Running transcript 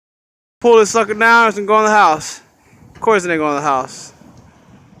Pull this sucker down and go in the house. Of course it ain't going in the house.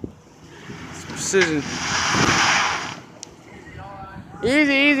 It's precision.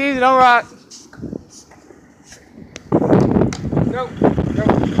 Easy, easy, easy, don't rock. Go, go.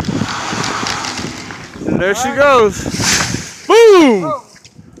 And there she goes. Boom! Oh.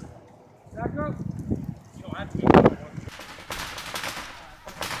 Back up. You don't have to keep going.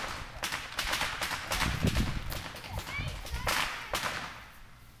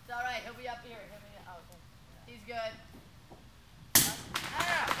 It's alright, he'll be up here. Oh, okay. He's good.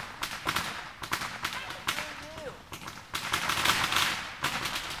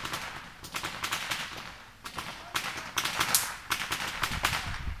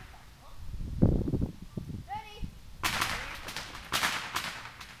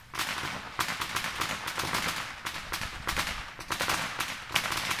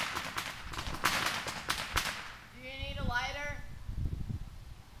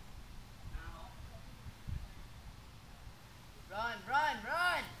 Run, run,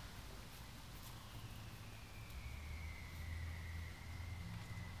 run!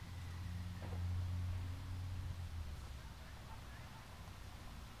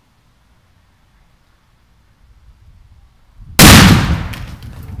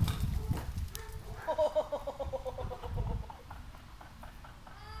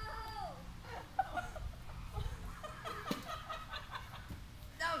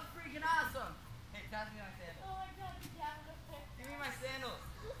 That was freaking awesome! Hey, pass me my sandals. Oh my god, give me my sandals.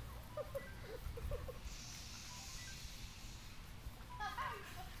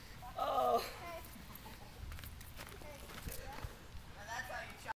 Oh. Now that's how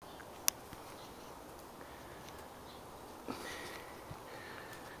you chop.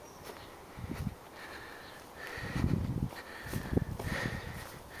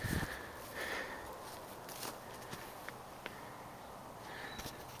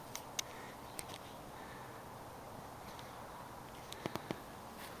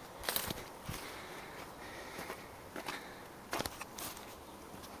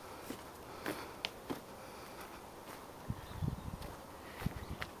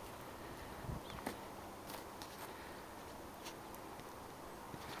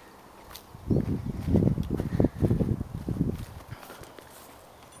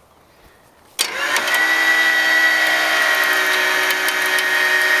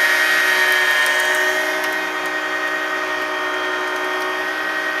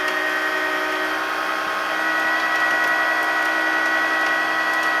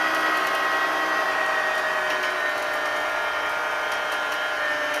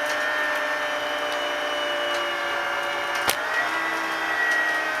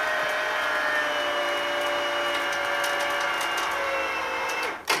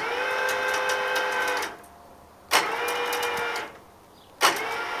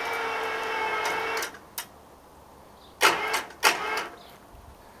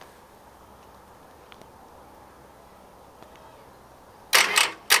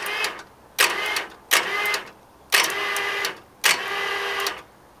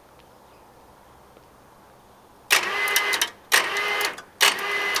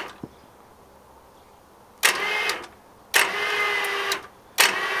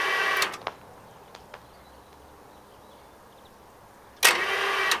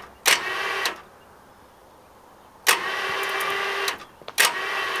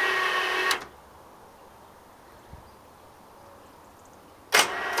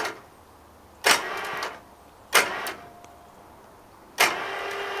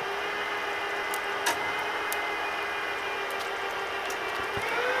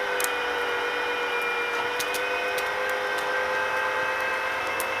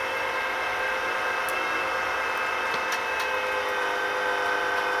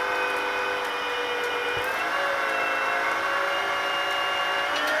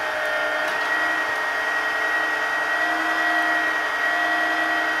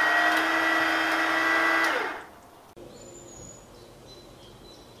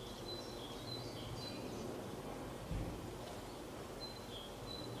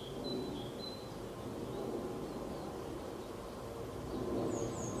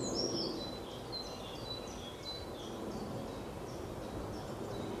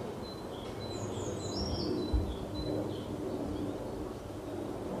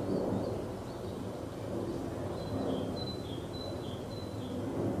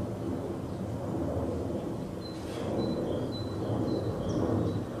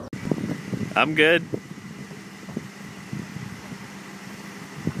 I'm good.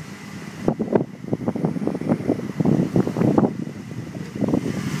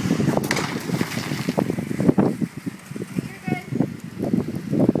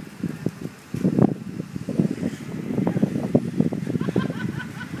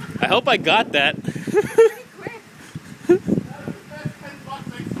 hope I got that.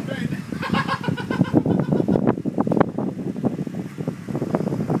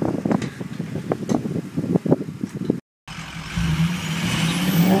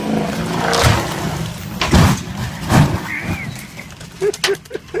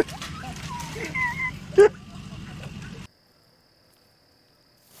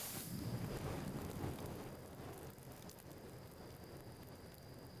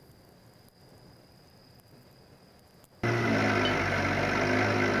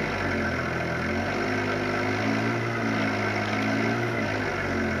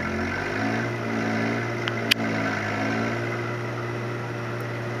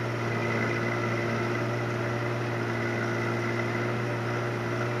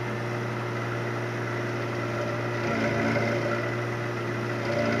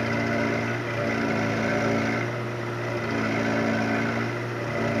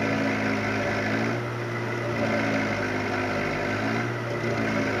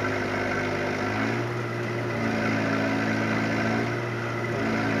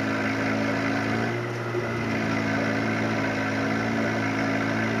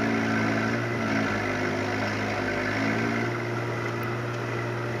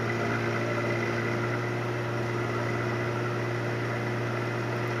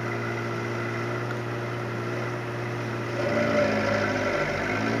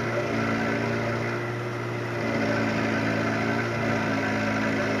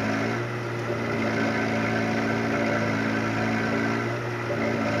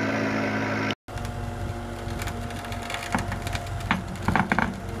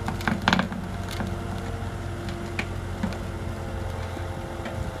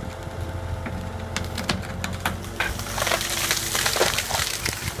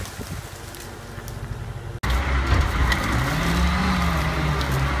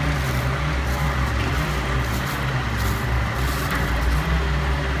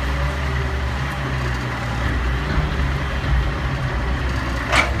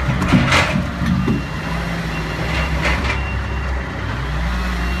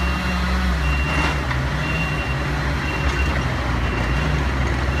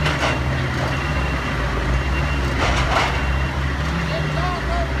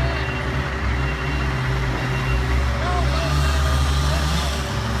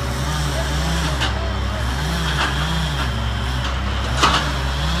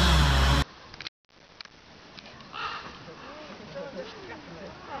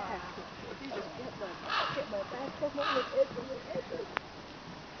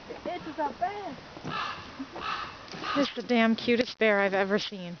 This is the damn cutest bear I've ever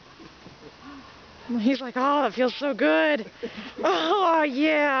seen. He's like, oh, it feels so good. Oh,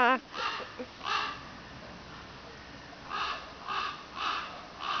 yeah.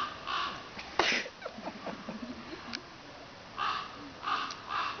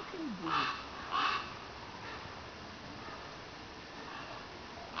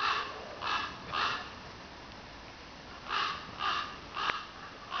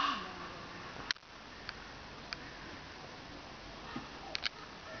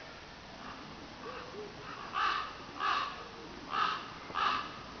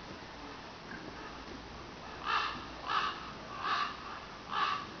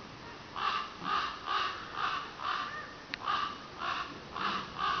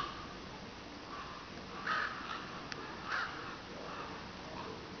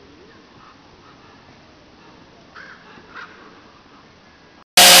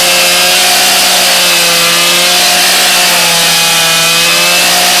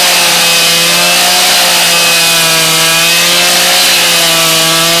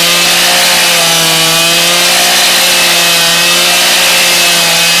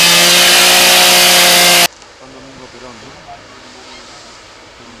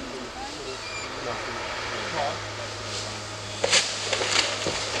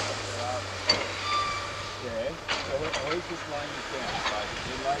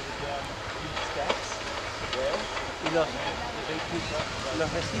 Los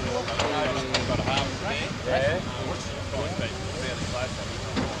residuos.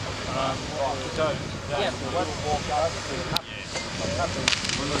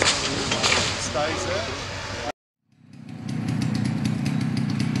 Stays there.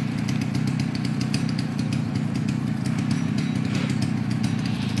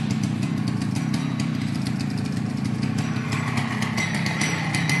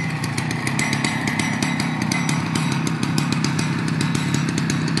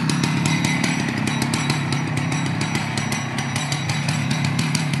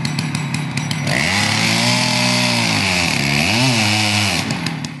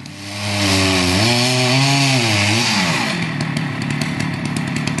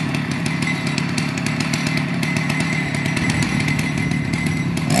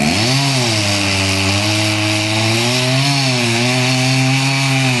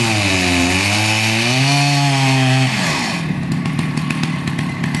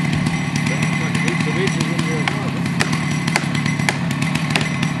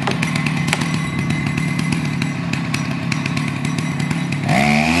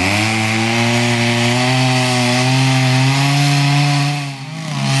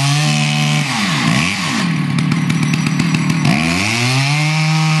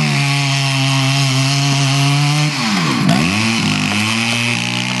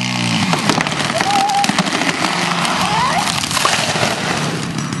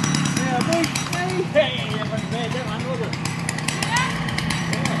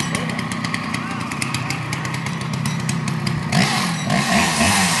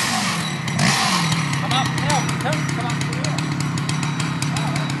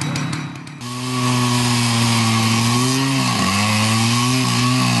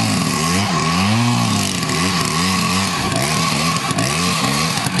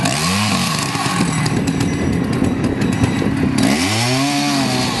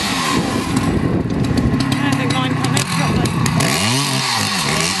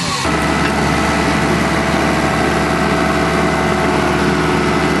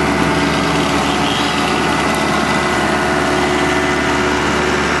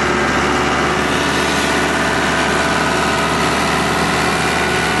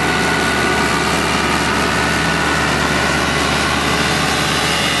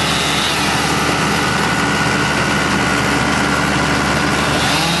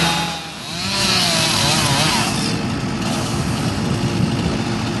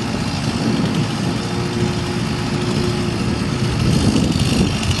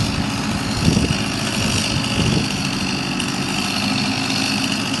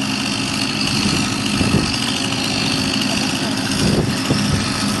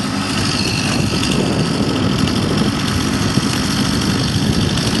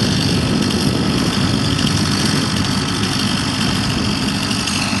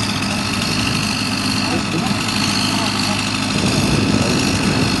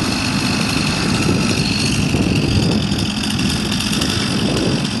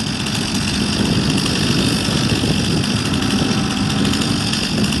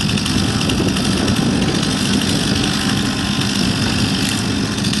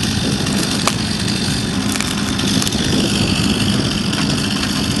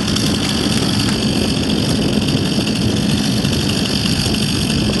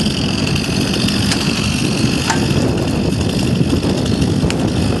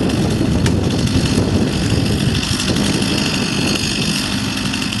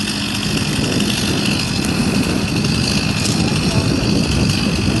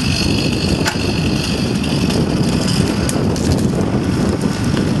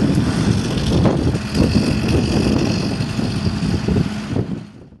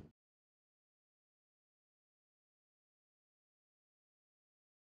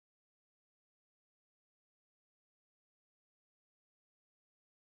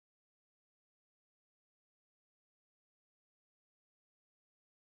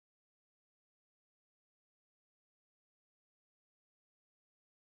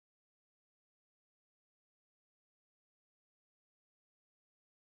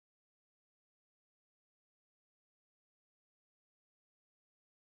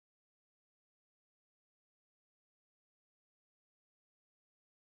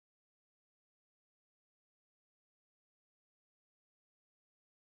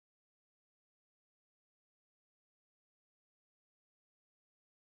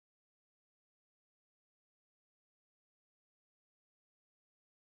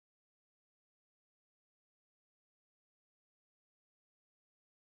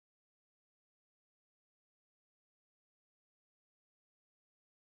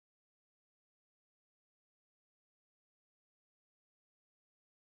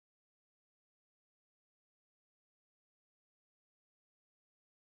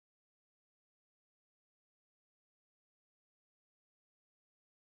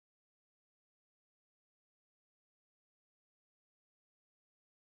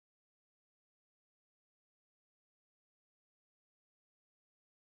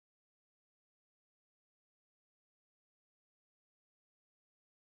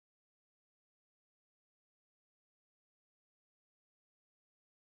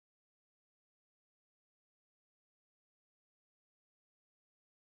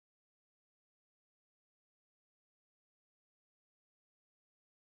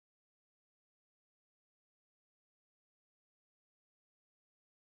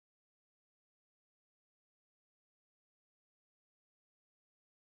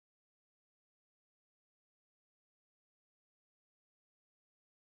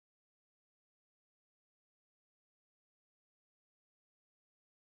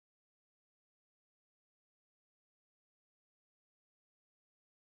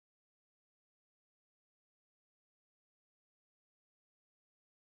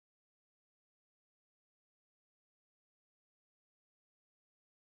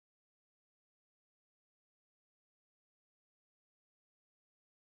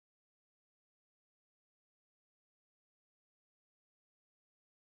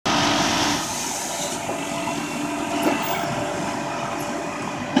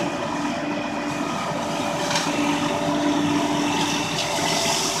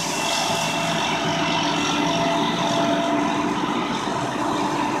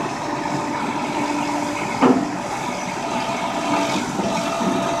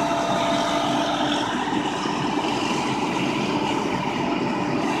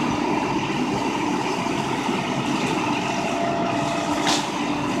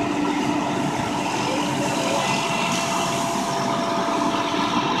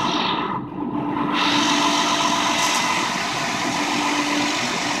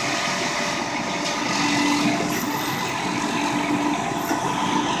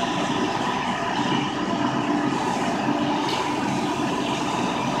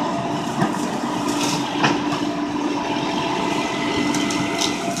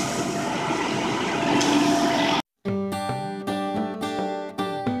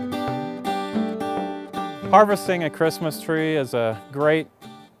 Harvesting a Christmas tree is a great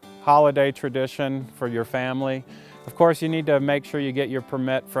holiday tradition for your family. Of course, you need to make sure you get your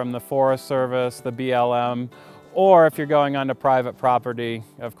permit from the Forest Service, the BLM, or if you're going onto private property,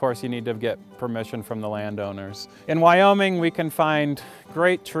 of course, you need to get permission from the landowners. In Wyoming, we can find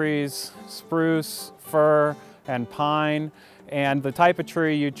great trees, spruce, fir, and pine, and the type of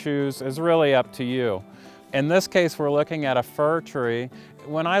tree you choose is really up to you. In this case, we're looking at a fir tree.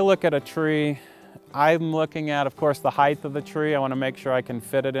 When I look at a tree, I'm looking at, of course, the height of the tree. I want to make sure I can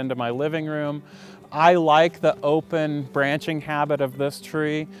fit it into my living room. I like the open branching habit of this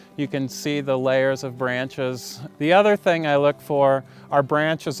tree. You can see the layers of branches. The other thing I look for are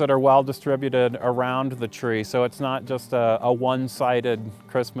branches that are well distributed around the tree, so it's not just a one-sided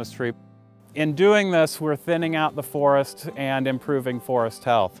Christmas tree. In doing this, we're thinning out the forest and improving forest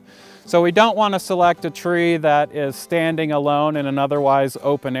health. So we don't want to select a tree that is standing alone in an otherwise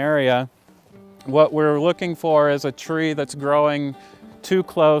open area. What we're looking for is a tree that's growing too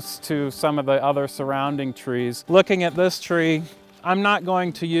close to some of the other surrounding trees. Looking at this tree, I'm not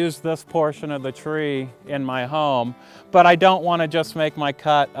going to use this portion of the tree in my home, but I don't want to just make my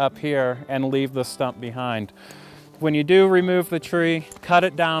cut up here and leave the stump behind. When you do remove the tree, cut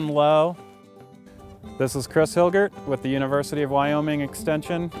it down low. This is Chris Hilgert with the University of Wyoming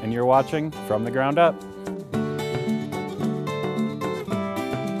Extension, and you're watching From the Ground Up.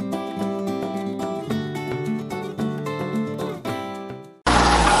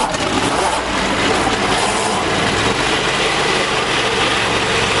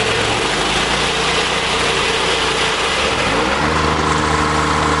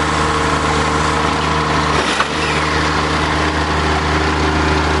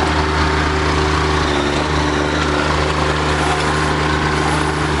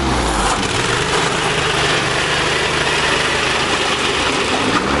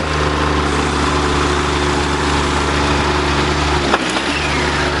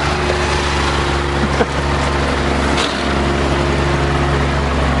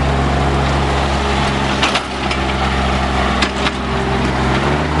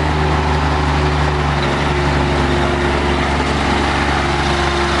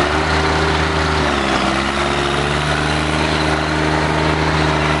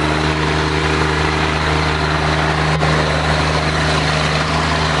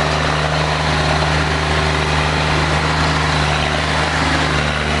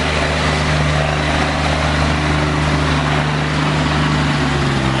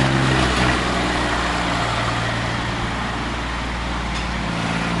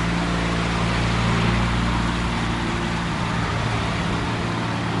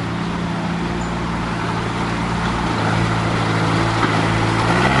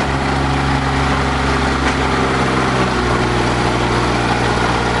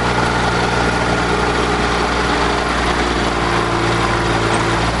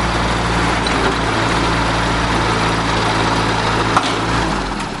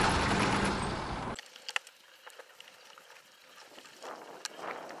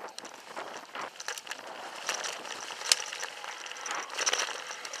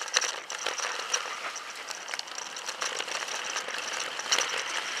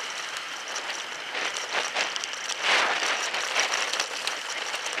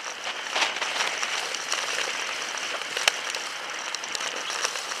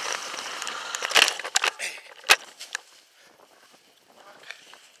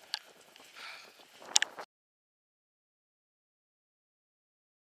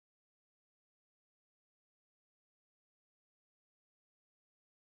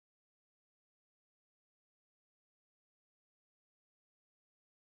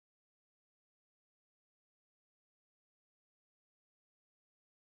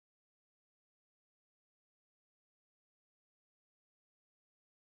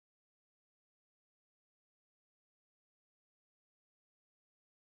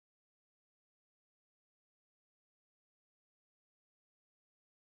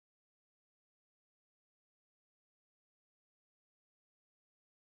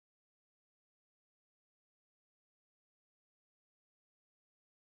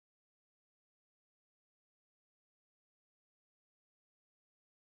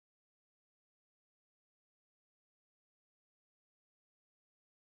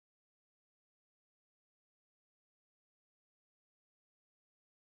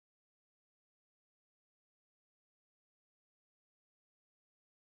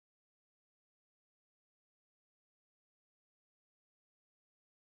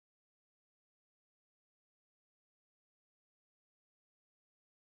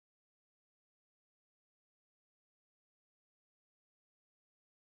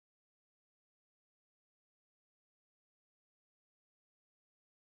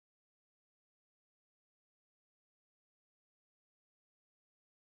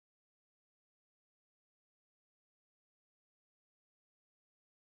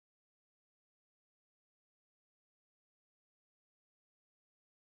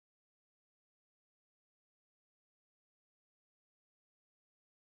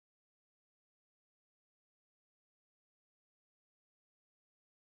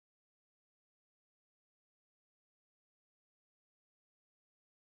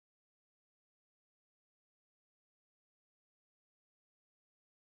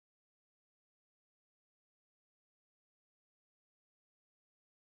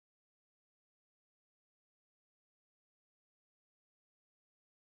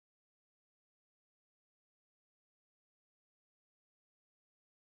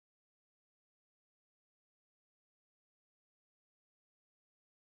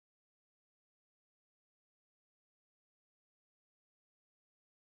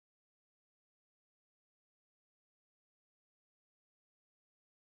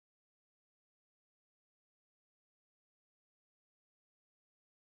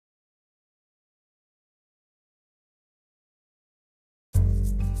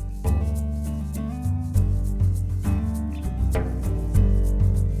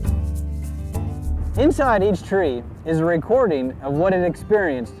 Inside each tree is a recording of what it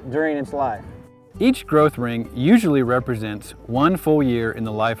experienced during its life. Each growth ring usually represents one full year in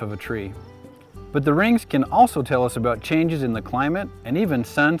the life of a tree. But the rings can also tell us about changes in the climate and even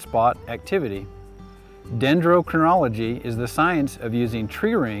sunspot activity. Dendrochronology is the science of using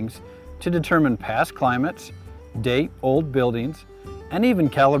tree rings to determine past climates, date old buildings, and even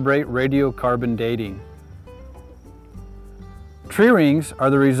calibrate radiocarbon dating. Tree rings are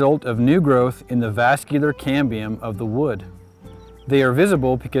the result of new growth in the vascular cambium of the wood. They are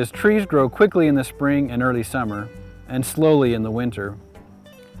visible because trees grow quickly in the spring and early summer, and slowly in the winter.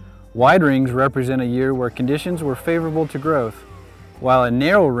 Wide rings represent a year where conditions were favorable to growth, while a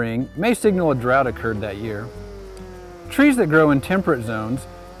narrow ring may signal a drought occurred that year. Trees that grow in temperate zones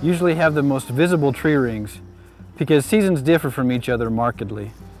usually have the most visible tree rings because seasons differ from each other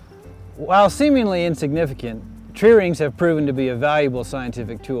markedly. While seemingly insignificant, tree rings have proven to be a valuable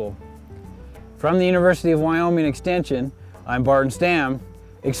scientific tool. From the University of Wyoming Extension, I'm Stump,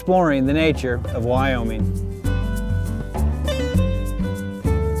 exploring the nature of Wyoming.